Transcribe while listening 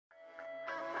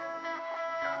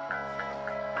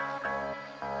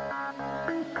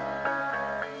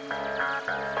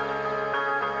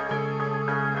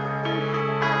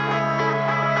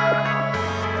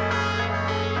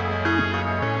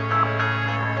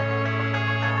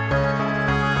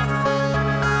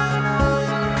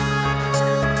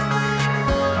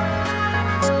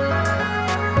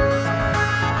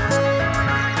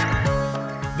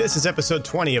This is episode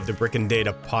 20 of the Brick and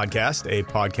Data podcast, a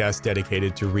podcast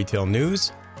dedicated to retail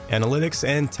news, analytics,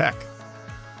 and tech.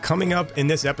 Coming up in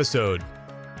this episode,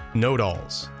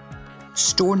 Know-it-alls,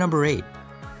 Store number 8,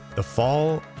 the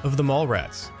fall of the mall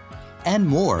rats, and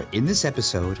more in this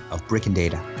episode of Brick and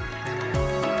Data.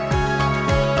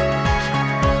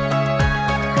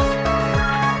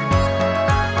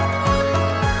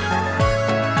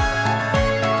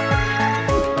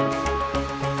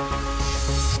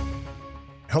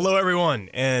 Hello, everyone,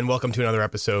 and welcome to another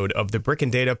episode of the Brick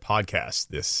and Data podcast.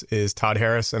 This is Todd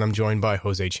Harris, and I'm joined by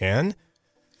Jose Chan.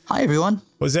 Hi, everyone.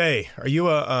 Jose, are you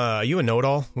a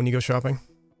know-it-all when you go shopping?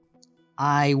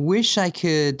 I wish I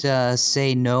could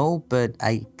say no, but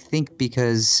I think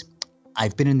because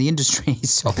I've been in the industry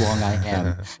so long, I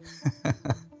am.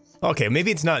 Okay,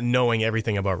 maybe it's not knowing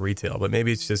everything about retail, but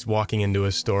maybe it's just walking into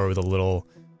a store with a little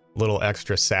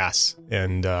extra sass,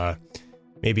 and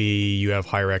maybe you have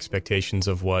higher expectations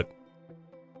of what,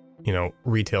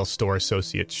 retail store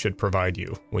associates should provide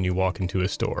you when you walk into a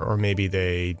store, or maybe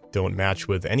they don't match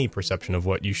with any perception of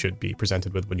what you should be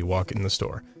presented with when you walk in the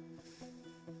store.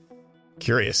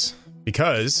 Curious,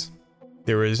 because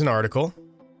there is an article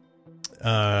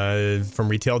from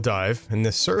Retail Dive, and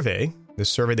this survey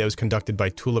that was conducted by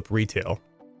Tulip Retail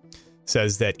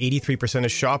says that 83%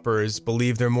 of shoppers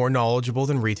believe they're more knowledgeable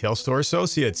than retail store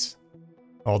associates.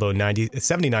 Although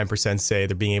 79% say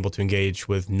that being able to engage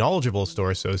with knowledgeable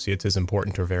store associates is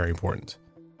important or very important.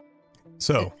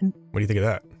 So, what do you think of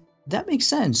that? That makes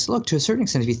sense. Look, to a certain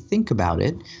extent, if you think about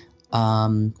it,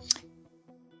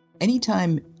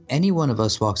 anytime any one of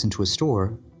us walks into a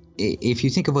store, if you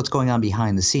think of what's going on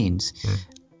behind the scenes,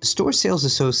 store sales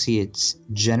associates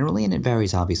generally, and it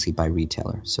varies obviously by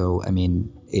retailer, so,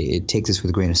 it takes this with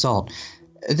a grain of salt,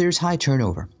 there's high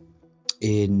turnover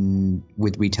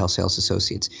with retail sales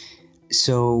associates,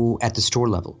 so at the store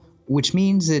level, which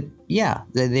means that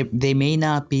they may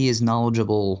not be as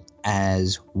knowledgeable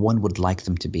as one would like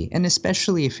them to be. And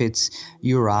especially if it's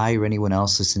you or I or anyone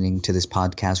else listening to this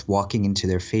podcast walking into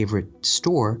their favorite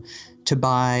store to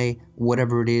buy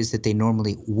whatever it is that they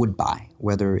normally would buy,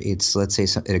 whether it's, let's say,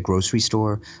 at a grocery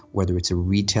store, whether it's a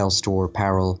retail store,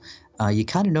 apparel, you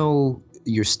kind of know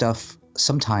your stuff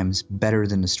sometimes better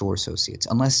than the store associates,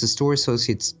 unless the store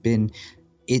associate's been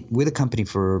with a company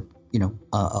for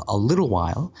a little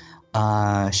while.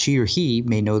 She or he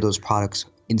may know those products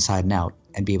inside and out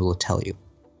and be able to tell you.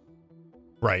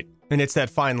 Right, and it's that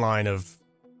fine line of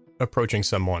approaching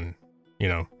someone.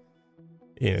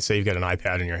 Say you've got an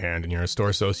iPad in your hand and you're a store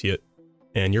associate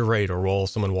and you're ready to roll.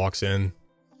 Someone walks in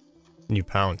and you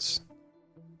pounce,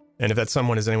 and if that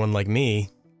someone is anyone like me,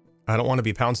 I don't want to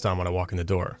be pounced on when I walk in the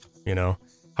door.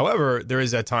 However, there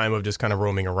is that time of just kind of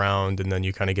roaming around, and then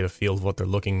you kind of get a feel of what they're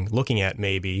looking at.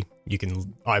 Maybe you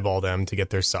can eyeball them to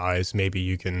get their size. Maybe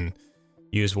you can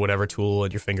use whatever tool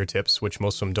at your fingertips, which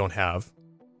most of them don't have.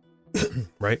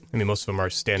 Right? Most of them are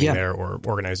standing there or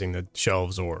organizing the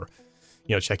shelves, or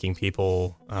checking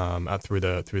people out through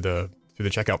the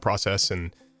checkout process,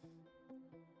 and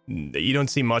you don't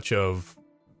see much of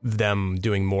them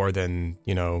doing more than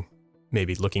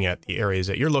maybe looking at the areas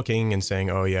that you're looking and saying,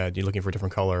 oh yeah, you're looking for a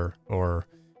different color, or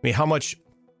how much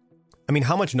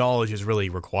knowledge is really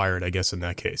required, I guess, in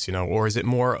that case, or is it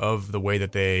more of the way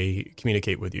that they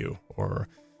communicate with you, or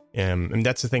and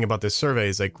that's the thing about this survey,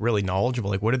 is like really knowledgeable.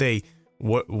 Like,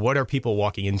 what are people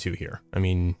walking into here?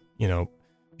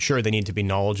 Sure, they need to be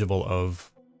knowledgeable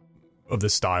of the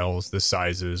styles, the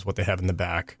sizes, what they have in the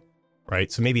back,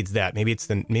 right? So maybe it's that, maybe it's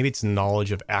the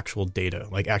knowledge of actual data,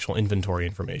 like actual inventory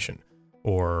information,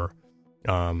 or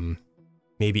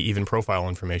maybe even profile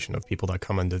information of people that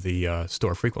come into the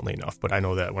store frequently enough. But I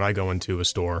know that when I go into a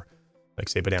store, like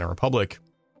say Banana Republic,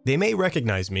 they may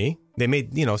recognize me. They may,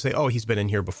 say, oh, he's been in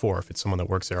here before, if it's someone that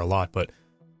works there a lot, but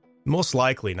most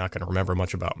likely not going to remember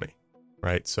much about me,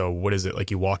 right? So what is it? Like,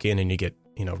 you walk in and you get,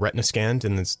 retina scanned,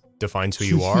 and this defines who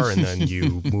you are, and then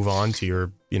you move on to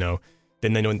your,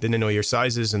 then they know your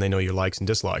sizes, and they know your likes and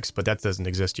dislikes, but that doesn't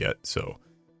exist yet. So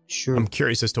sure, I'm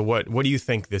curious as to what do you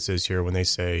think this is here when they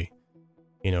say,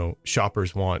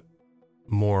 shoppers want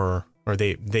more, or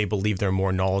they believe they're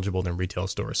more knowledgeable than retail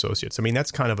store associates?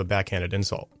 That's kind of a backhanded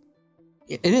insult.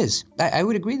 It is. I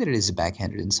would agree that it is a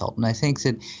backhanded insult, and I think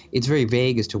that it's very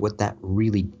vague as to what that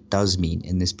really does mean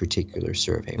in this particular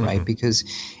survey, right? Mm-hmm. Because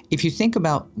if you think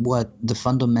about what the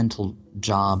fundamental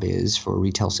job is for a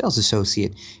retail sales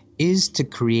associate, is to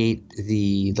create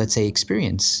the, let's say,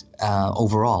 experience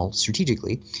overall,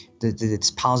 strategically, that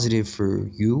it's positive for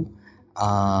you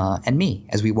and me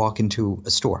as we walk into a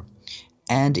store.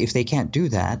 And if they can't do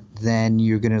that, then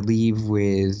you're going to leave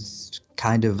with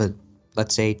kind of a,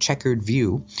 let's say, checkered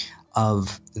view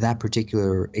of that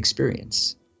particular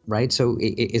experience, right? So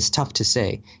it's tough to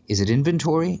say. Is it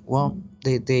inventory? Well,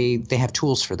 they have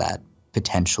tools for that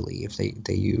potentially. If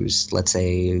they use, let's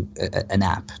say, an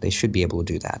app, they should be able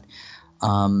to do that.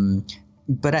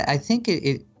 But I think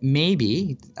it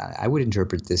maybe, I would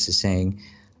interpret this as saying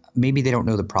maybe they don't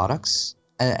know the products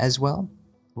as well,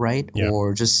 right? Yeah.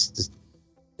 Or just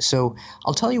so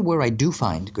I'll tell you where I do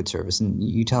find good service, and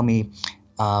you tell me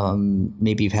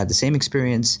maybe you've had the same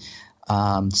experience,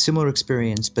 similar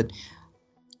experience. But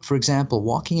for example,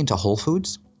 walking into Whole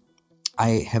Foods,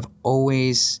 I have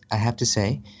to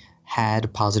say, had a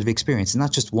positive experience. And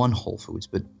not just one Whole Foods,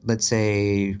 but let's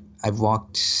say I've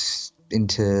walked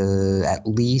into at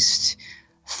least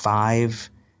 5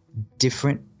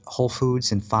 different Whole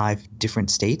Foods in 5 different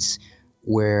states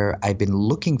where I've been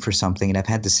looking for something, and I've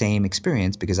had the same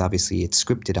experience because obviously it's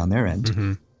scripted on their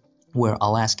end, where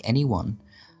I'll ask anyone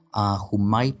who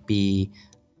might be,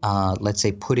 let's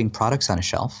say, putting products on a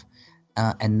shelf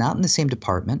and not in the same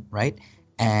department, right?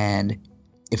 And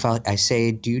if I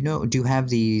say, do you have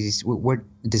these,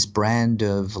 this brand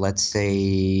of, let's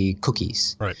say,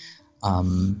 cookies? Right.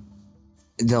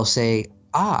 They'll say,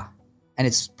 and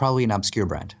it's probably an obscure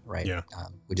brand, right? Yeah.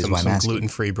 Which is why I'm asking.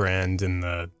 Gluten-free brand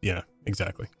yeah,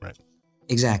 exactly. Right.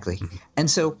 Exactly. And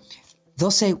so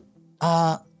they'll say,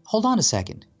 hold on a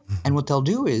second. And what they'll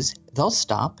do is they'll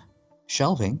stop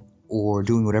shelving or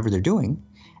doing whatever they're doing,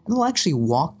 and they'll actually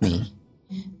walk me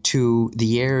to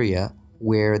the area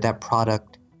where that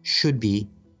product should be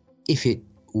if it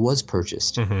was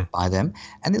purchased by them,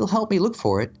 and they'll help me look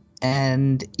for it.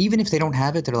 And even if they don't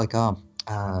have it, they're like,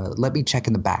 let me check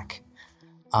in the back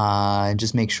and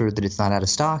just make sure that it's not out of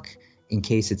stock in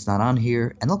case it's not on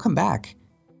here. And they'll come back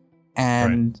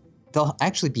and they'll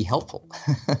actually be helpful.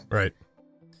 Right.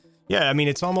 Yeah, I mean,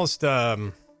 it's almost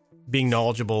being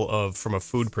knowledgeable from a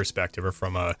food perspective or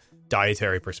from a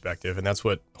dietary perspective. And that's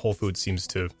what Whole Foods seems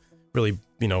to really,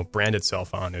 brand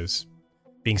itself on, is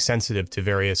being sensitive to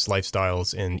various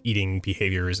lifestyles and eating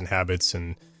behaviors and habits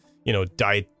and,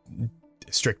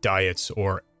 strict diets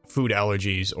or food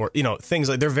allergies or, things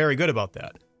like, they're very good about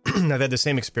that. I've had the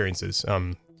same experiences,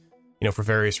 for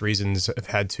various reasons. I've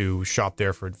had to shop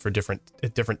there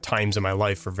at different times in my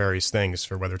life for various things,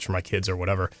 for whether it's for my kids or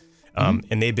whatever.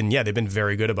 And they've been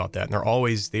very good about that. And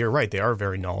they're right. They are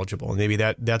very knowledgeable. And maybe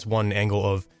that's one angle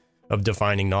of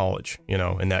defining knowledge,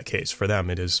 in that case for them.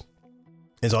 It's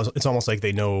almost like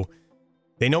they know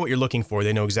what you're looking for.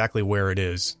 They know exactly where it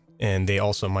is. And they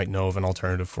also might know of an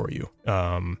alternative for you.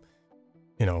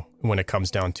 When it comes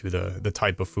down to the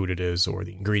type of food it is or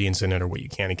the ingredients in it or what you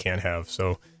can and can't have.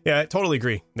 So yeah, I totally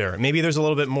agree there. Maybe there's a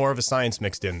little bit more of a science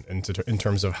mixed in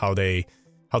terms of how they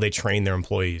train their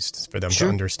employees for them to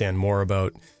understand more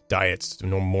about diets, to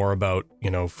know more about,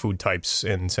 food types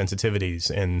and sensitivities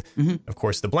and of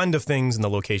course the blend of things and the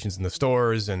locations in the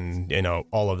stores and,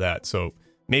 all of that. So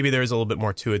maybe there's a little bit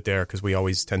more to it there because we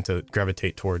always tend to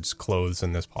gravitate towards clothes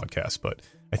in this podcast. But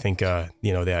I think,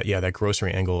 that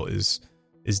grocery angle is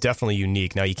definitely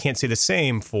unique. Now, you can't say the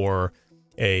same for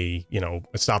a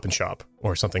Stop and Shop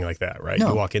or something like that, right? No,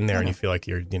 you walk in there and you feel like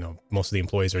you're, most of the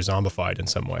employees are zombified in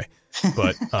some way.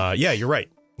 But yeah, you're right.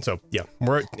 So yeah,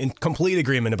 we're in complete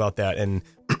agreement about that. And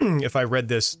if I read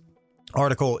this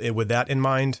article with that in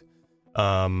mind,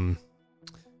 I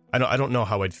don't know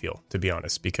how I'd feel, to be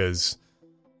honest, because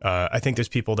I think there's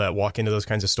people that walk into those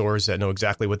kinds of stores that know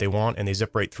exactly what they want and they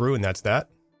zip right through and that's that.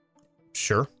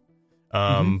 Sure.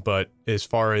 But as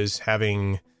far as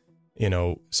having,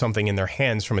 something in their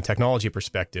hands from a technology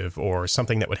perspective or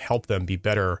something that would help them be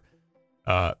better,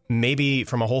 maybe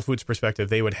from a Whole Foods perspective,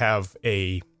 they would have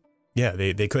they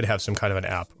could have some kind of an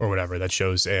app or whatever that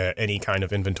shows any kind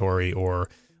of inventory or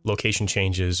location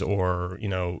changes or,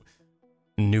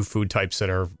 new food types that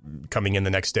are coming in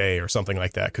the next day or something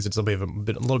like that. Cause it's a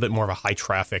little bit more of a high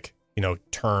traffic,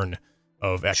 turn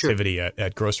of activity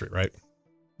at grocery, right?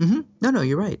 No,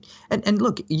 you're right. And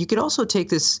look, you could also take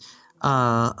this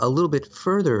a little bit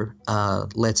further,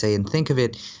 let's say, and think of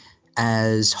it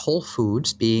as Whole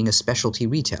Foods being a specialty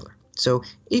retailer. So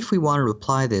if we wanted to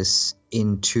apply this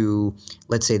into,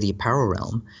 let's say, the apparel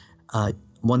realm,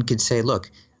 one could say,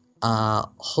 look,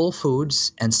 Whole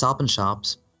Foods and Stop and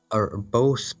Shops are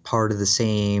both part of the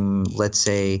same, let's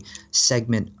say,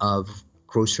 segment of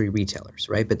grocery retailers,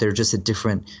 right? But they're just at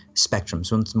different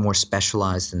spectrums. One's more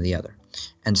specialized than the other.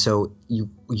 And so you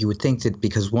would think that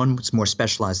because one's more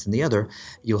specialized than the other,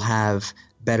 you'll have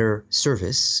better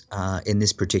service in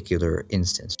this particular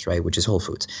instance, right, which is Whole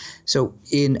Foods. So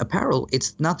in apparel,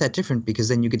 it's not that different because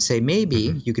then you could say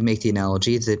maybe you could make the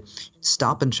analogy that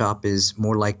Stop and Shop is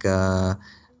more like a,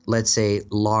 let's say,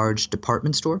 large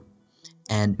department store.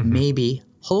 And maybe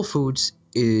Whole Foods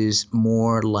is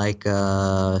more like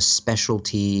a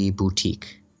specialty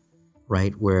boutique,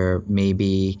 right? Where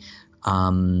maybe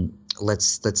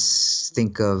let's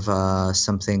think of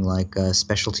something like a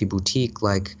specialty boutique,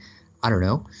 like, I don't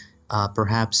know,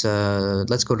 perhaps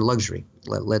let's go to luxury.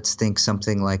 Let's think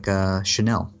something like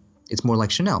Chanel. It's more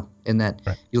like Chanel in that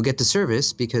you'll get the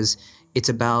service because it's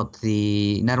about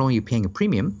not only you paying a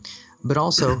premium, but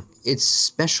also it's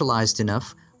specialized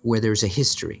enough where there's a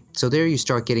history. So there you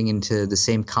start getting into the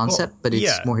same concept, but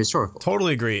it's more historical.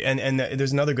 Totally agree. And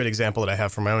there's another good example that I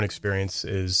have from my own experience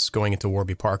is going into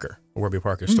Warby Parker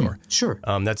store. Sure.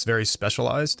 That's very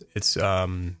specialized. It's for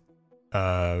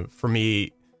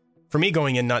me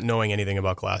going in not knowing anything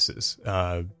about glasses,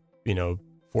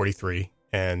 43,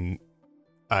 and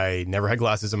I never had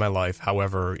glasses in my life.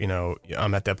 However,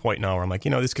 I'm at that point now where I'm like,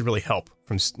 this could really help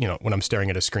from, when I'm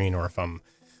staring at a screen or if I'm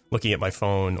looking at my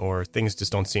phone or things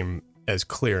just don't seem as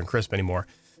clear and crisp anymore.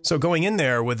 So going in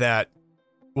there with that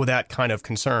kind of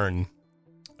concern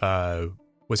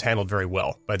was handled very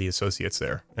well by the associates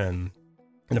there. And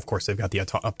of course, they've got the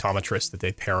optometrist that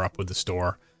they pair up with the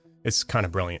store. It's kind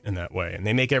of brilliant in that way. And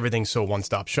they make everything so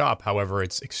one-stop shop. However,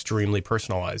 it's extremely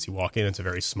personalized. You walk in, it's a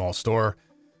very small store.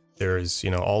 There's,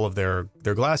 all of their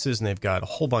glasses, and they've got a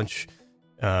whole bunch.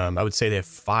 I would say they have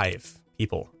 5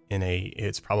 people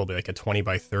it's probably like a 20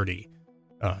 by 30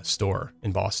 store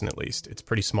in Boston, at least. It's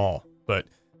pretty small, but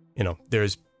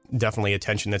there's definitely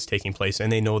attention that's taking place, and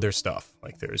they know their stuff.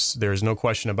 Like there's no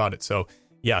question about it. So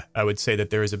yeah, I would say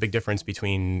that there is a big difference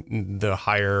between the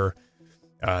higher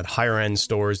end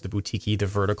stores, the boutique-y, the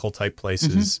vertical type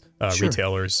places, Sure.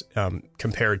 retailers,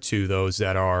 compared to those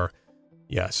that are,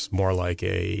 yes, more like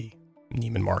a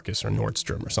Neiman Marcus or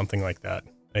Nordstrom or something like that,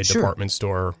 a department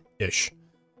store-ish.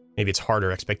 Maybe it's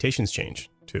harder. Expectations change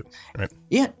too, right?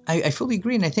 Yeah, I fully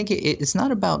agree. And I think it's not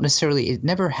about necessarily, it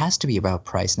never has to be about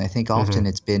price. And I think often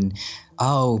it's been,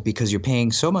 because you're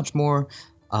paying so much more,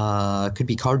 could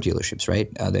be car dealerships, right?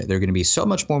 They're going to be so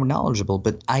much more knowledgeable.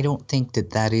 But I don't think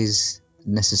that is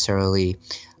necessarily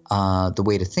the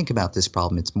way to think about this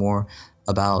problem. It's more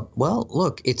about, well,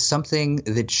 look, it's something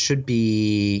that should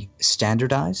be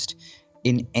standardized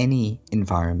in any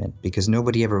environment because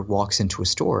nobody ever walks into a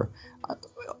store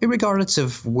regardless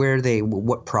of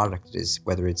what product it is,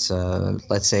 whether it's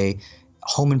let's say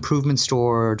home improvement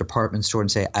store, department store,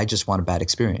 and say, I just want a bad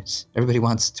experience. Everybody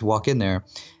wants to walk in there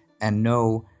and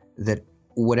know that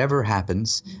whatever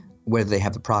happens, whether they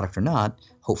have the product or not,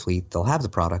 hopefully they'll have the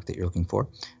product that you're looking for.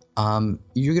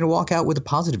 You're going to walk out with a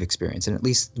positive experience, and at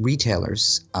least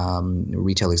retailers,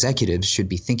 retail executives should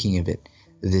be thinking of it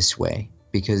this way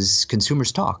because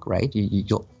consumers talk, right?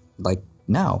 You'll like.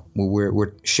 Now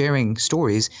we're sharing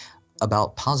stories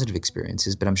about positive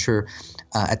experiences, but I'm sure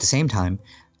at the same time,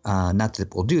 not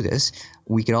that we'll do this,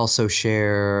 we could also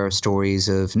share stories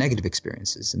of negative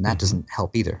experiences, and that doesn't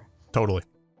help either. Totally.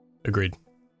 Agreed.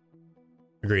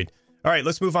 All right,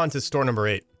 let's move on to store number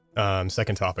 8,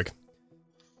 second topic.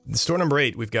 The store number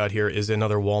 8 we've got here is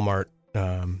another Walmart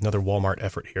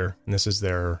effort here, and this is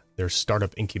their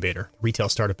startup incubator, retail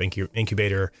startup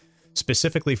incubator,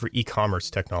 specifically for e-commerce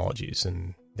technologies,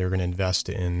 and they're going to invest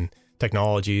in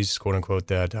technologies, quote unquote,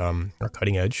 that are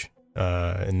cutting edge,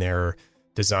 and they're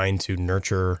designed to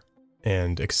nurture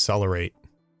and accelerate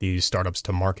these startups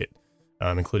to market,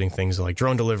 including things like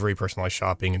drone delivery, personalized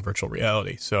shopping, and virtual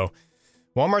reality. So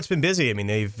Walmart's been busy. I mean,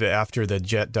 after the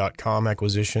Jet.com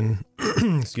acquisition,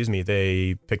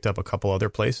 they picked up a few other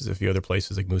places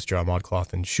like Moose Jaw,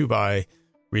 ModCloth, and ShoeBuy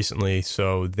recently.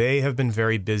 So they have been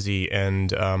very busy,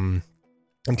 and I'm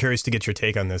curious to get your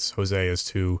take on this, Jose, as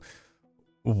to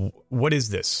what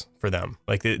is this for them?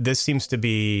 Like, this seems to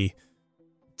be,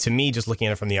 to me, just looking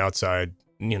at it from the outside,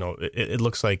 it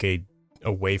looks like a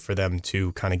way for them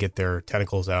to kind of get their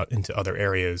tentacles out into other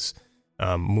areas,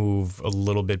 move a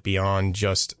little bit beyond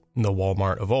just the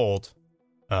Walmart of old,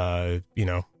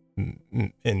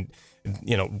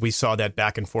 we saw that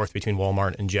back and forth between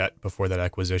Walmart and Jet before that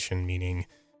acquisition, meaning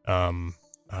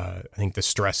I think the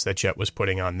stress that Jet was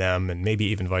putting on them, and maybe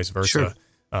even vice versa,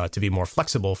 to be more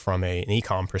flexible from an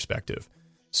e-com perspective.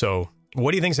 So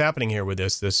what do you think's happening here with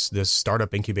this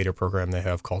startup incubator program they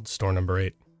have called Store Number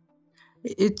 8?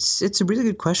 It's a really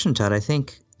good question, Todd. I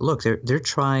think, look, they're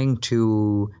trying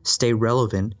to stay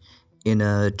relevant in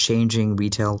a changing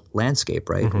retail landscape,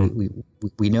 right?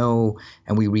 We know,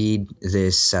 and we read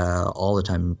this all the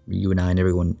time, you and I and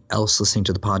everyone else listening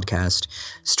to the podcast,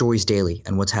 stories daily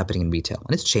and what's happening in retail.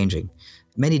 And it's changing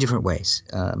many different ways.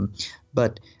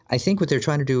 But I think what they're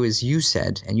trying to do is, you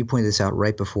said, and you pointed this out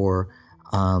right before,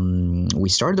 we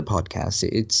started the podcast,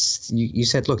 you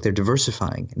said, look, they're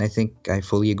diversifying. And I think I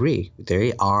fully agree.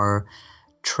 They are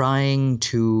trying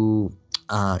to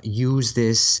use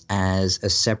this as a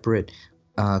separate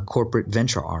corporate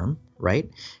venture arm, right,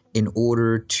 in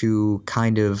order to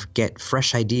kind of get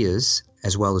fresh ideas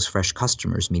as well as fresh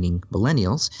customers, meaning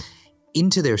millennials,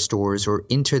 into their stores or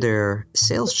into their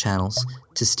sales channels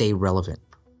to stay relevant,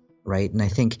 right? And I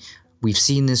think we've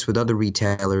seen this with other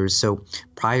retailers. So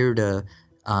prior to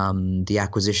the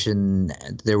acquisition,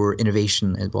 there were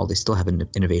innovation. Well, they still have an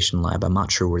innovation lab. I'm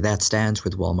not sure where that stands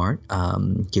with Walmart,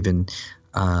 given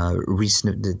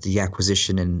recent the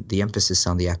acquisition and the emphasis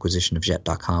on the acquisition of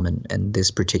Jet.com and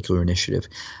this particular initiative.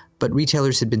 But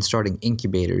retailers had been starting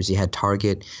incubators. You had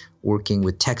Target working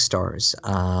with Techstars.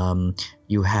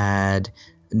 You had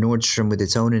Nordstrom with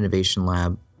its own innovation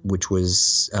lab, which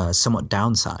was somewhat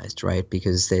downsized, right?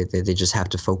 Because they just have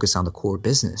to focus on the core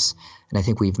business. And I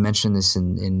think we've mentioned this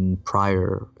in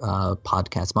prior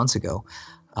podcasts months ago,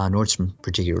 Nordstrom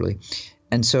particularly.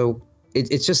 And so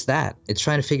it's just that. It's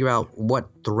trying to figure out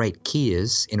what the right key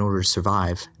is in order to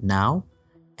survive now,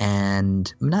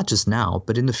 and not just now,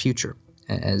 but in the future.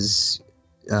 As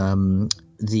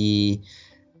the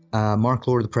Mark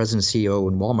Lord, the president and CEO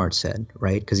in Walmart, said,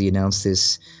 right? Because he announced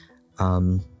this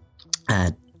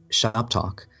at Shop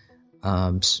Talk.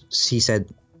 He said,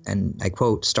 and I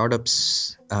quote,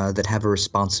 "Startups that have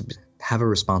a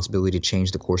responsibility to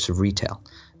change the course of retail.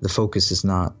 The focus is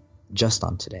not just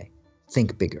on today.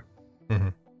 Think bigger." Mm-hmm.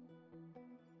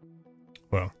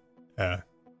 Well,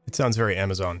 it sounds very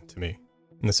Amazon to me,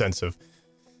 in the sense of,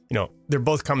 they're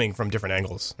both coming from different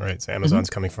angles, right? So Amazon's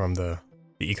coming from the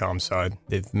e-com side.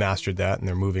 They've mastered that, and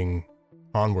they're moving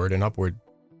onward and upward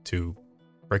to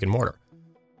brick and mortar,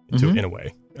 in a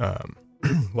way,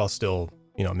 while still,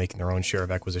 making their own share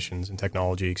of acquisitions and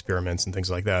technology experiments and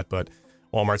things like that. But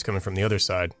Walmart's coming from the other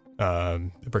side,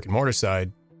 the brick and mortar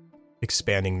side,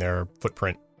 expanding their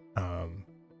footprint on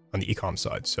the e-com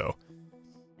side. So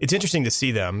it's interesting to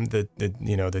see them, the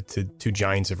two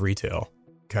giants of retail,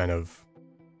 kind of.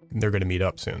 They're going to meet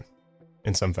up soon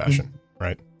in some fashion,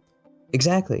 right?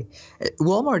 Exactly.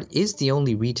 Walmart is the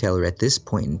only retailer at this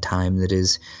point in time that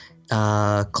is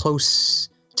close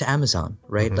to Amazon,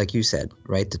 right? Mm-hmm. Like you said,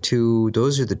 right?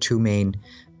 Those are the two main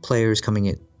players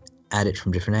coming at it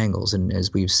from different angles. And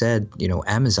as we've said,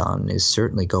 Amazon is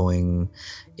certainly going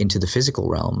into the physical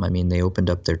realm. I mean, they opened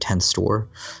up their 10th store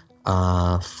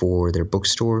for their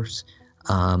bookstores.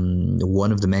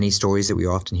 One of the many stories that we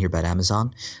often hear about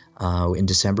Amazon. In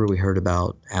December, we heard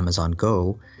about Amazon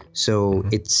Go. So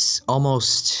it's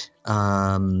almost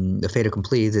a fait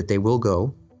accompli that they will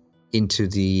go into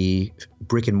the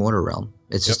brick and mortar realm.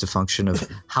 It's just a function of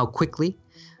how quickly,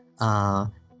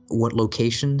 what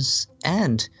locations,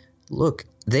 and look,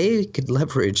 they could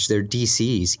leverage their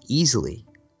DCs easily.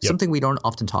 Something we don't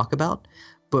often talk about,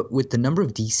 but with the number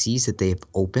of DCs that they've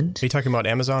opened. Are you talking about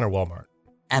Amazon or Walmart?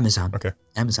 Amazon. Okay.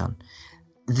 Amazon.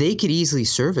 They could easily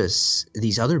service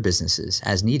these other businesses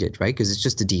as needed, right? Because it's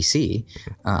just a DC.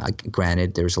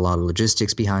 Granted, there's a lot of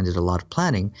logistics behind it, a lot of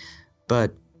planning.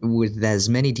 But with as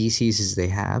many DCs as they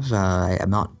have, I'm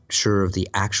not sure of the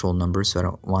actual number, so I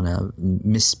don't want to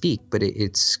misspeak. But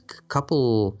it's a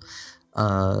couple.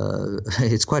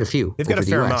 It's quite a few. They've got a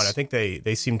fair amount. I think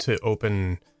they seem to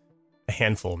open a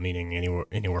handful, meaning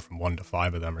anywhere from 1 to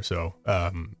 5 of them or so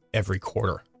every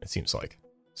quarter. It seems like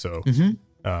so.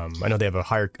 I know they have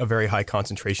a very high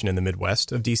concentration in the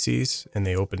Midwest of DCs, and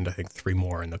they opened, I think, 3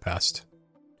 more in the past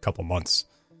couple months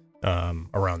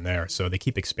around there. So they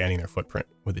keep expanding their footprint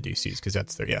with the DCs because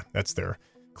that's their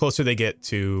closer they get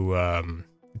to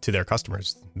their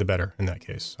customers, the better in that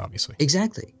case, obviously.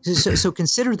 Exactly. So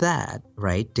consider that,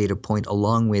 right, data point,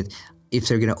 along with if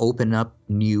they're going to open up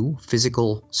new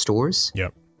physical stores.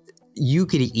 Yep. You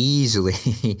could easily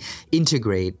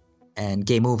integrate and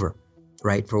game over.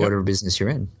 Right, for whatever business you're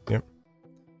in. Yep,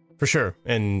 for sure.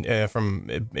 And from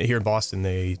here in Boston,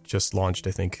 they just launched,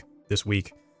 I think, this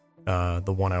week, the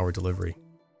 1-hour delivery.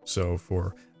 So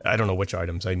I don't know which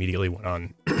items, I immediately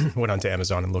went onto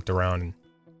Amazon and looked around and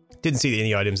didn't see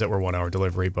any items that were 1-hour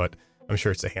delivery, but I'm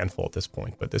sure it's a handful at this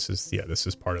point. But this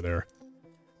is part of their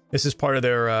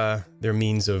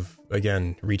means of,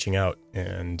 again, reaching out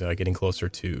and getting closer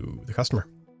to the customer,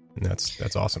 and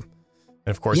that's awesome.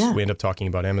 And of course, we end up talking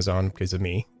about Amazon because of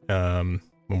me when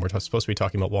we're supposed to be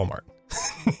talking about Walmart.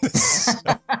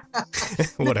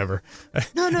 Whatever.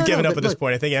 Giving up at this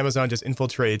point. I think Amazon just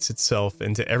infiltrates itself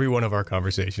into every one of our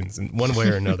conversations in one way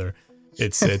or another.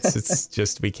 It's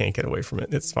just we can't get away from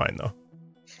it. It's fine though.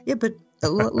 Yeah, but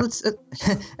let's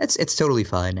it's totally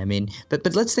fine. I mean,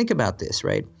 but let's think about this,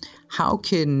 right? How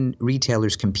can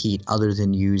retailers compete other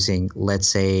than using, let's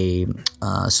say,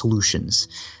 solutions?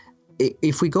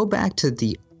 If we go back to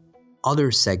the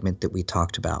other segment that we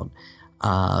talked about,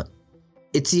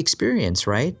 it's the experience,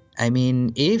 right? I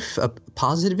mean, if a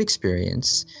positive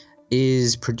experience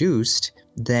is produced,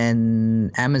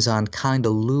 then Amazon kind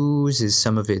of loses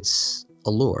some of its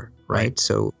allure, right?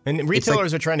 So, and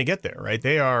retailers are trying to get there, right?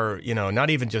 They are, not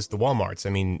even just the Walmarts. I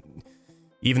mean,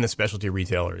 even the specialty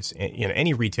retailers,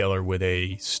 any retailer with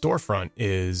a storefront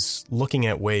is looking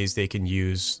at ways they can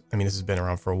use. I mean, this has been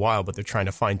around for a while, but they're trying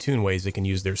to fine tune ways they can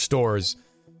use their stores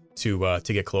to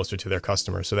get closer to their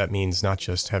customers. So that means not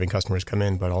just having customers come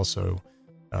in, but also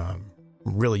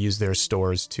really use their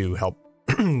stores to help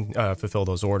fulfill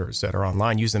those orders that are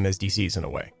online. Use them as DCs in a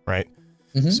way, right?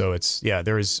 Mm-hmm. So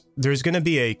there's going to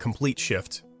be a complete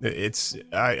shift.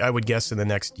 I would guess in the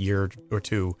next year or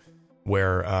two,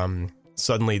 where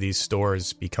suddenly these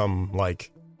stores become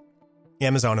like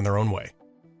Amazon in their own way,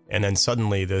 and then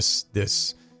suddenly this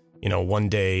 1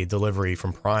 day delivery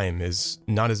from Prime is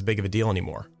not as big of a deal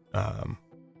anymore.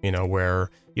 Where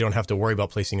you don't have to worry about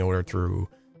placing an order through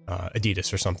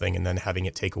Adidas or something and then having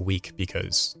it take a week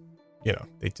because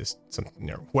they just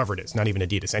whoever it is, not even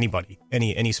Adidas, anybody,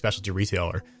 any specialty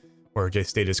retailer, or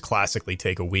just they just classically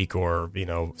take a week or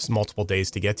multiple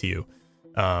days to get to you.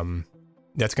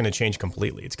 That's going to change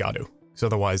completely. It's got to, because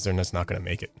otherwise they're just not going to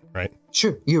make it, right?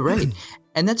 Sure, you're right.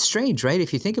 And that's strange, right?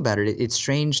 If you think about it, it's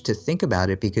strange to think about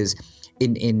it because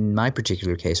in my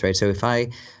particular case, right? So if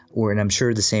and I'm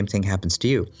sure the same thing happens to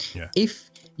you. Yeah. If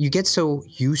you get so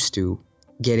used to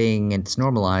getting, and it's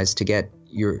normalized to get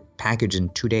your package in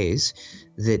 2 days,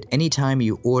 that anytime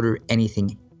you order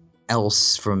anything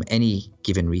else from any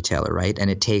given retailer, right? And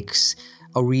it takes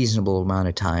a reasonable amount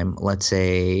of time, let's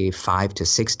say 5 to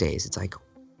 6 days. It's like,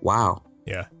 wow.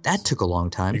 Yeah. That took a long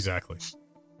time. Exactly.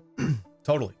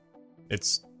 Totally.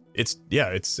 It's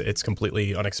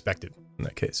completely unexpected in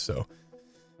that case. So,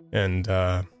 and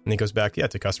it goes back,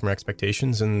 to customer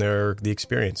expectations and the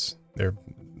experience. They're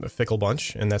a fickle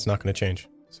bunch, and that's not going to change.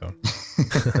 So,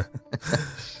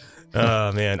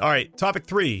 oh man. All right. Topic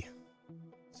 3,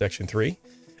 section 3,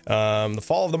 the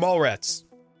fall of the mall rats.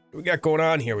 What we got going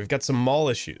on here? We've got some mall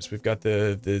issues. We've got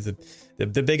the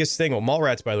biggest thing. Well,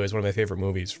 Mallrats, by the way, is one of my favorite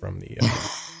movies from the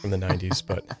 90s.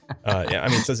 But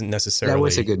it doesn't necessarily. That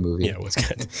was a good movie. Yeah, it was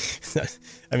good.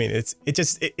 I mean,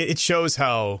 it shows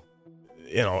how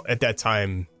at that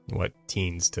time, what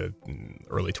teens to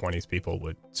early 20s people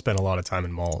would spend a lot of time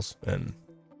in malls and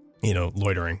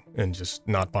loitering and just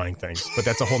not buying things. But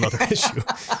that's a whole nother issue,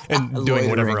 and doing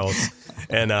whatever else.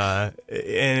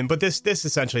 But this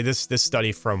essentially this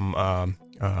study from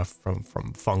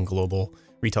Fung Global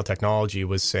Retail Technology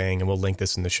was saying, and we'll link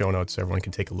this in the show notes so everyone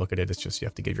can take a look at it. It's just you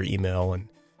have to give your email, and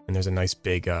there's a nice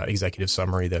big executive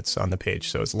summary that's on the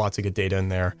page. So it's lots of good data in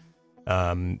there.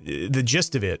 The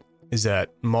gist of it is that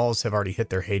malls have already hit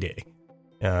their heyday.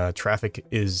 Traffic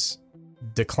is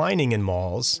declining in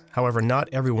malls. However, not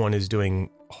everyone is doing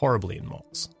horribly in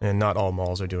malls, and not all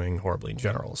malls are doing horribly in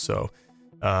general. So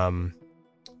I'll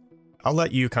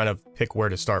let you kind of pick where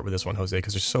to start with this one, Jose,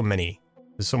 because there's so many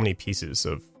pieces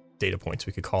of data points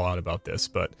we could call out about this,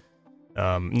 but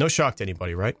no shock to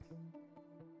anybody, right?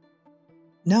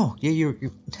 No, you're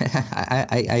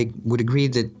I would agree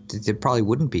that there probably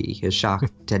wouldn't be a shock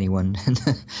to anyone.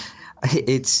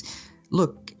 It's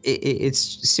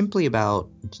simply about,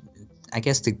 I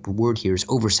guess the word here is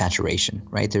oversaturation,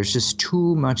 right? There's just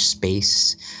too much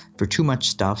space for too much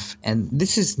stuff. And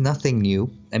this is nothing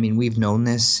new. I mean, we've known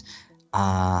this.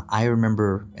 I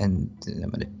remember, and I'm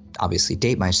going to obviously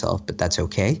date myself, but that's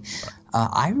okay.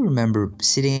 I remember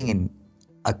sitting in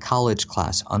a college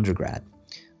class, undergrad,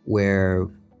 where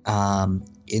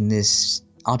in this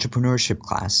entrepreneurship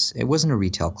class, it wasn't a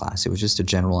retail class, it was just a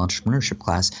general entrepreneurship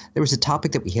class, there was a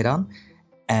topic that we hit on,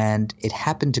 and it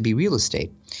happened to be real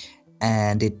estate.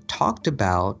 And it talked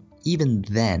about, even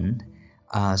then,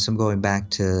 so I'm going back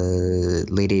to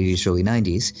late 80s, early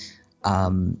 90s,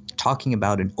 talking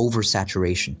about an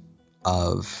oversaturation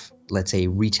of, let's say,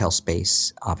 retail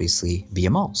space, obviously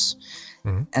via malls.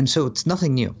 Mm-hmm. And so it's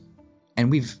nothing new. And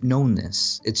we've known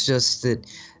this. It's just that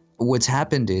what's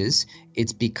happened is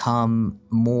it's become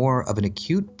more of an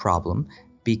acute problem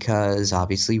because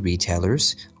obviously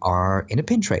retailers are in a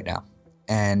pinch right now.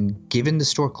 And given the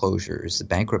store closures, the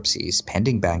bankruptcies,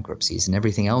 pending bankruptcies, and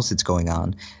everything else that's going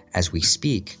on as we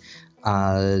speak,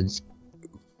 let's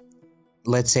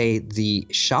say the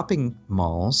shopping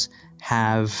malls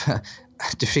have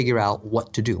to figure out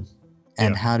what to do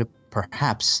and how to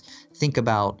perhaps think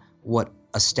about what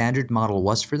a standard model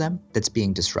was for them that's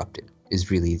being disrupted is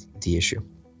really the issue.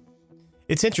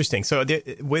 It's interesting. So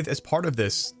as part of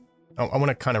this, I want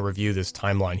to kind of review this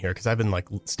timeline here because I've been like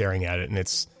staring at it,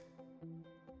 and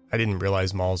I didn't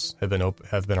realize malls have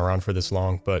been around for this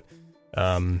long. But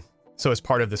so as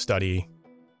part of the study,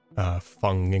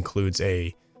 Fung includes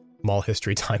a mall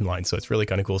history timeline, so it's really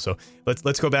kind of cool. So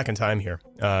let's go back in time here.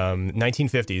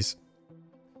 1950s,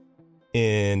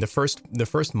 in the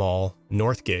first mall,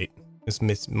 Northgate.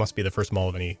 This must be the first mall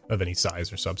of any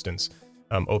size or substance.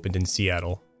 Opened in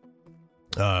Seattle.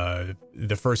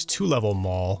 The first 2-level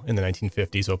mall in the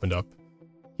 1950s opened up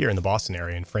here in the Boston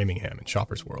area in Framingham and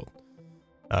Shoppers World.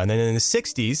 And then in the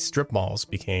 60s, strip malls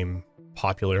became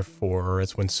popular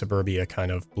it's when suburbia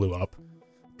kind of blew up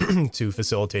to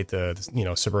facilitate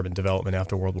the suburban development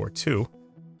after World War II.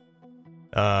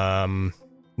 In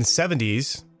the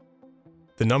 70s,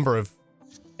 the number of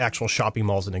actual shopping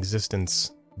malls in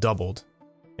existence doubled,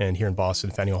 and here in Boston,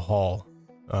 Faneuil Hall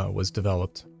was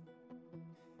developed.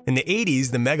 In the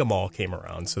 80s, the mega mall came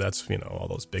around, so that's all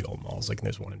those big old malls. Like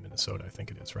there's one in Minnesota, I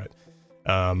think it is, right?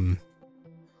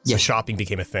 So shopping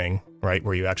became a thing, right,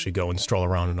 where you actually go and stroll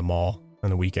around in a mall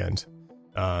on the weekend.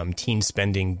 Teen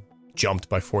spending jumped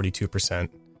by 42%.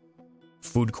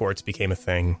 Food courts became a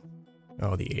thing.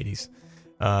 Oh, the 80s.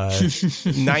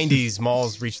 90s,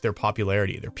 malls reached their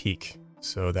popularity, their peak.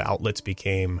 So the outlets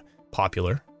became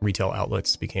popular. Retail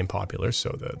outlets became popular.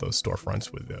 So those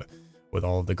storefronts with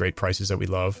all of the great prices that we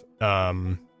love.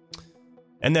 And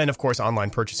then, of course, online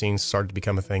purchasing started to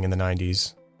become a thing in the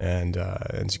 90s, and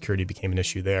security became an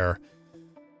issue there.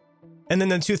 And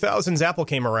then in the 2000s, Apple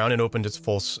came around and opened its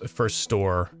first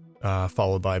store,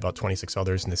 followed by about 26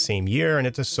 others in the same year. And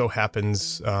it just so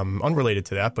happens, unrelated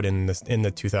to that, but in the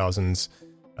 2000s,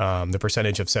 the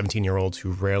percentage of 17-year-olds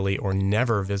who rarely or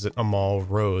never visit a mall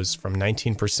rose from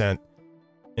 19%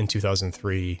 in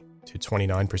 2003 to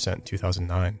 29% in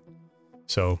 2009.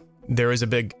 So there is a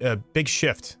big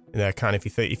shift in that kind of,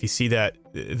 if you see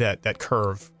that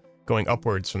curve going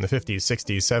upwards from the 50s,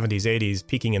 60s, 70s, 80s,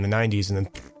 peaking in the 90s, and then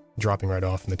dropping right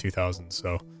off in the 2000s.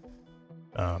 So,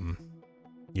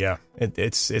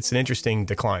 it's an interesting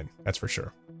decline, that's for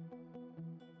sure.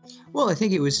 Well, I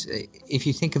think it was, if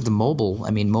you think of the mobile,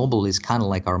 I mean, mobile is kind of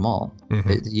like our mall.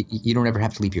 Mm-hmm. You don't ever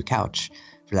have to leave your couch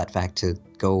for that fact to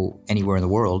go anywhere in the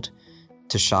world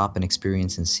to shop and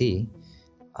experience and see.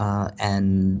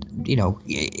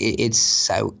 It's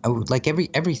like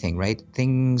everything, right?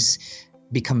 Things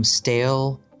become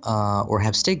stale or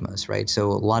have stigmas, right?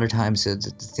 So a lot of times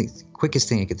the quickest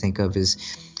thing I could think of is,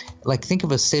 like, think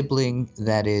of a sibling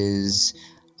that is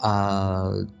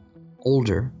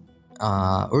older,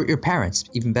 or your parents,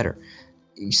 even better.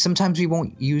 Sometimes we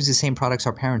won't use the same products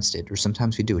our parents did, or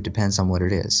sometimes we do. It depends on what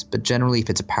it is. But generally, if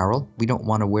it's apparel, we don't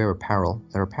want to wear apparel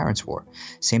that our parents wore.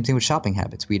 Same thing with shopping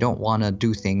habits. We don't want to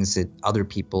do things that other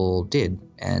people did,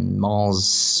 and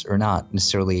malls are not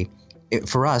necessarily.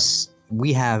 For us,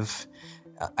 we have.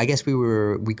 I guess we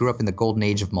grew up in the golden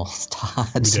age of malls,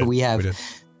 Todd. So we have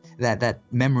that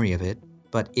memory of it.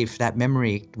 But if that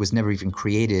memory was never even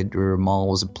created, or a mall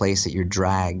was a place that you're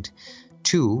dragged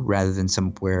to rather than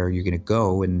somewhere you're going to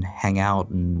go and hang out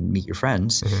and meet your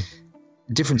friends,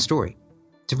 different story,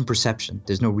 different perception.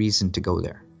 There's no reason to go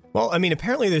there. Well, I mean,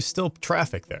 apparently there's still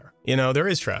traffic there. There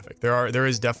is traffic. There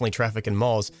is definitely traffic in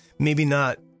malls, maybe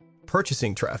not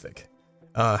purchasing traffic.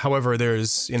 However,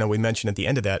 there's, we mentioned at the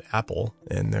end of that Apple,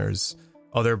 and there's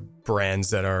other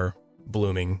brands that are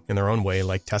blooming in their own way,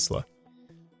 like Tesla.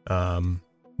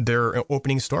 They're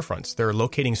opening storefronts. They're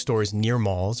locating stores near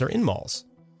malls or in malls.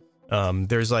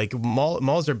 There's like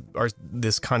malls are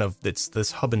this kind of, it's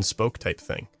this hub and spoke type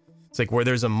thing. It's like where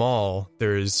there's a mall,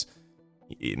 there's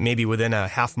maybe within a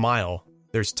half mile,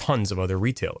 there's tons of other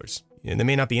retailers. And they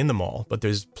may not be in the mall, but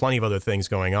there's plenty of other things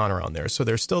going on around there. So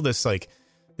there's still this, I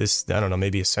don't know,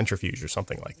 maybe a centrifuge or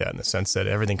something like that, in the sense that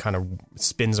everything kind of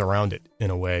spins around it in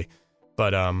a way.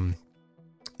 But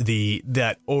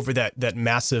that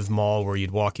massive mall where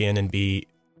you'd walk in and be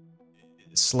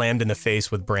slammed in the face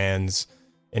with brands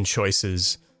and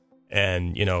choices,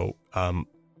 and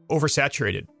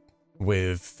oversaturated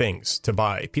with things to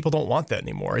buy. People don't want that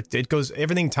anymore.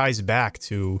 Everything ties back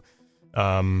to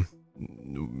when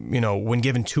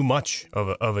given too much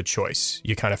of a choice,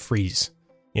 you kind of freeze.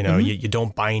 You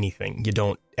don't buy anything, you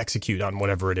don't execute on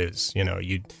whatever it is,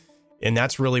 and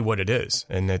that's really what it is.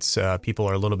 And it's people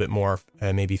are a little bit more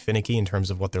maybe finicky in terms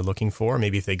of what they're looking for.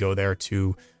 Maybe if they go there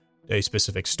to a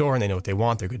specific store and they know what they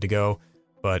want, they're good to go.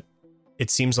 But it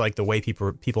seems like the way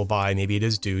people buy, maybe it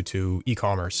is due to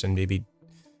e-commerce, and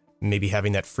maybe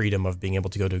having that freedom of being able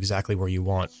to go to exactly where you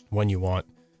want, when you want.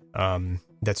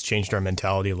 That's changed our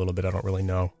mentality a little bit. I don't really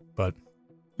know, but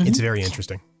it's very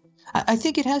interesting. I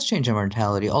think it has changed our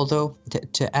mentality. Although,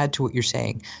 to add to what you're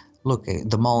saying, look,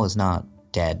 the mall is not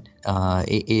dead.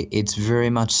 It's very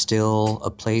much still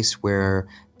a place where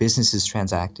business is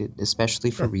transacted, especially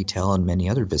for retail and many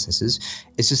other businesses.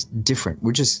 It's just different.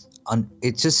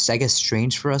 It's just, I guess,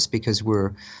 strange for us because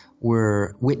we're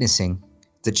witnessing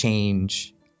the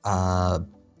change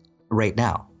right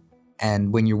now.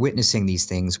 And when you're witnessing these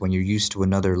things, when you're used to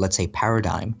another, let's say,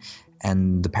 paradigm,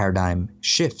 and the paradigm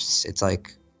shifts, it's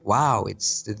like, wow,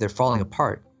 they're falling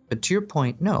apart. But to your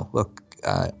point, no. Look,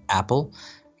 Apple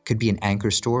could be an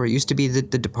anchor store. It used to be the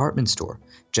department store.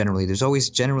 Generally,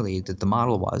 the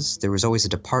model was there was always a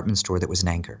department store that was an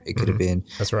anchor. It could have been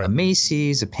a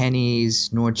Macy's, a Penny's,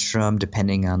 Nordstrom,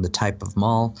 depending on the type of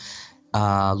mall,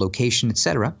 location,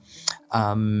 etc.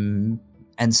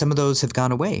 And some of those have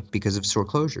gone away because of store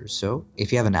closures. So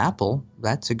if you have an Apple,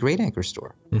 that's a great anchor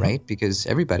store, right? Because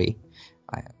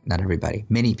not everybody,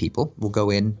 many people will go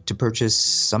in to purchase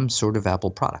some sort of Apple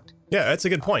product. Yeah, that's a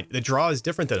good point. The draw is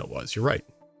different than it was. You're right.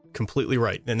 Completely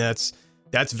right. And that's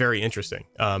very interesting.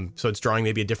 So it's drawing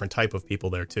maybe a different type of people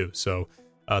there too. So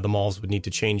the malls would need to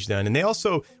change then. And they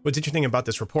also, what's interesting about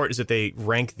this report is that they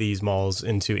rank these malls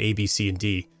into A, B, C, and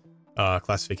D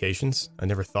classifications. I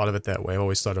never thought of it that way. I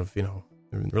always thought of,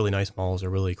 really nice malls or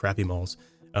really crappy malls.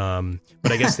 But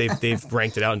I guess they've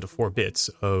ranked it out into 4 bits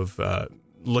of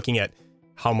looking at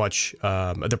how much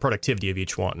the productivity of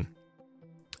each one.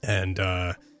 And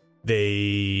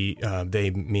they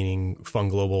meaning Fund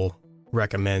Global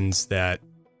recommends that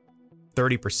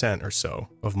 30% or so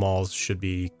of malls should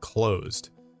be closed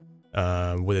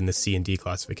within the C and D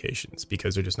classifications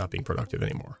because they're just not being productive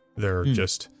anymore. They're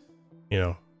just,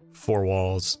 4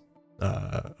 walls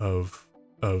of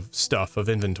stuff, of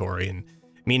inventory, and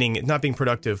meaning it's not being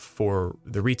productive for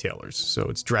the retailers. So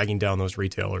it's dragging down those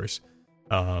retailers.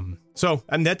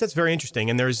 That's very interesting.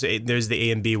 And there's the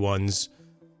A and B ones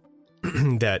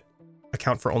that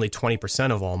account for only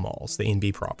 20% of all malls. The A and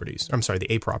B properties, the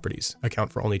A properties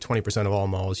account for only 20% of all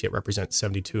malls, yet represent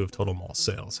 72% of total mall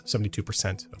sales.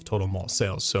 72% of total mall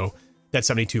sales. So that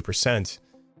 72%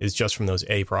 is just from those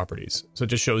A properties. So it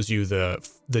just shows you the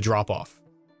drop off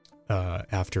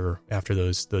after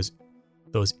those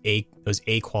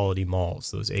A quality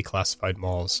malls, those A classified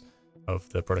malls of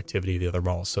the productivity of the other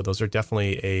malls. So those are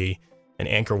definitely an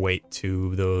anchor weight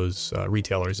to those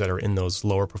retailers that are in those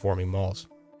lower performing malls.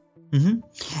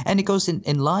 And it goes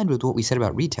in line with what we said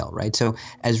about retail, right? So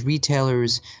as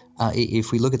retailers,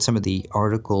 if we look at some of the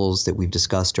articles that we've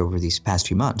discussed over these past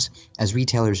few months, as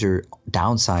retailers are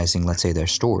downsizing, let's say, their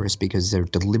stores because they're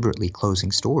deliberately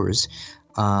closing stores,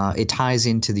 it ties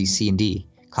into the C and D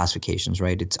classifications,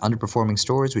 right? It's underperforming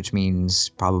stores, which means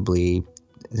probably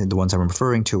the ones I'm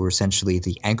referring to are essentially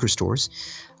the anchor stores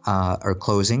are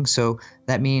closing. So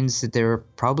that means that they're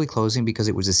probably closing because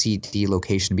it was a C&D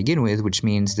location to begin with, which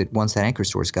means that once that anchor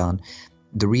store is gone,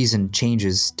 the reason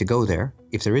changes to go there,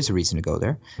 if there is a reason to go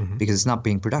there, because it's not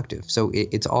being productive. So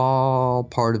it's all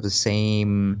part of the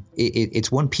same –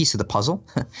 it's one piece of the puzzle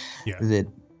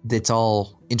that's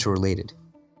all interrelated.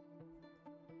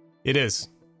 It is.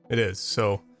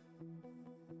 So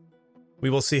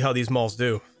we will see how these malls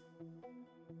do.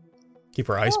 Keep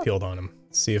our eyes peeled on them.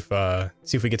 See if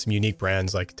we get some unique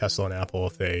brands like Tesla and Apple,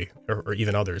 if they or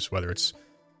even others, whether it's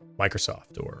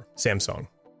Microsoft or Samsung,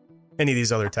 any of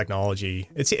these other technology.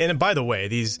 And by the way,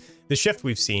 the shift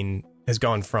we've seen has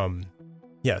gone from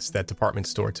that department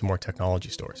store to more technology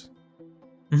stores,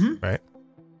 right?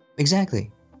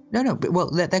 Exactly. No. But, well,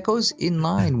 that goes in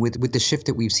line with the shift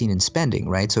that we've seen in spending,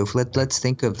 right? So if let's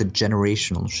think of the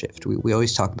generational shift. We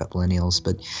always talk about millennials,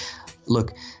 but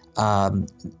look. What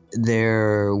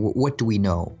do we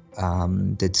know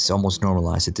that's almost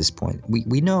normalized at this point?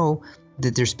 We know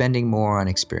that they're spending more on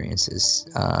experiences.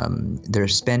 They're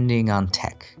spending on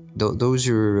tech. Those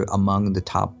are among the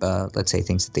top, let's say,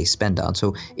 things that they spend on.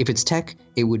 So if it's tech,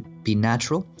 it would be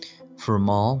natural for a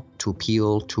mall to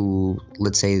appeal to,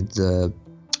 let's say,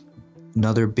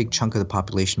 another big chunk of the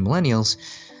population, millennials,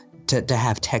 to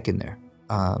have tech in there.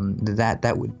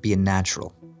 That would be a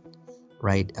natural.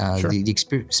 Right. Sure. The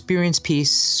experience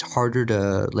piece, harder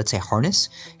to, let's say, harness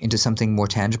into something more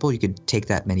tangible. You could take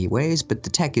that many ways, but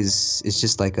the tech is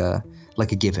just like a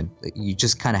given. You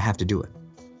just kind of have to do it.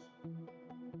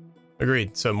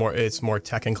 Agreed. So it's more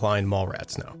tech inclined mall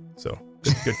rats now. So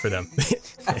good for them.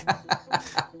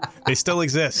 They still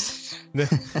exist.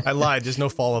 I lied. There's no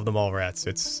fall of the mall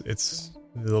rats.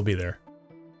 They'll be there.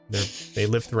 They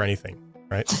live through anything,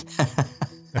 right?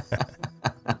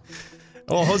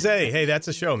 Well, Jose, hey, that's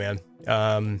a show, man.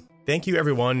 thank you,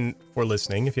 everyone, for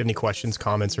listening. If you have any questions,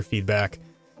 comments, or feedback,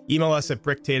 email us at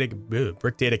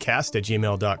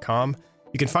brickdatacast@gmail.com.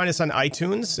 You can find us on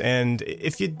iTunes, and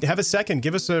if you have a second,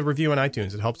 give us a review on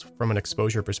iTunes. It helps from an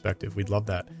exposure perspective. We'd love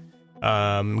that.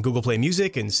 Google Play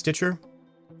Music and Stitcher,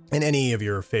 and any of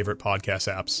your favorite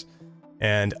podcast apps.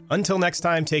 And until next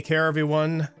time, take care,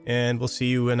 everyone, and we'll see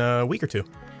you in a week or two.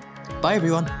 Bye,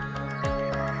 everyone.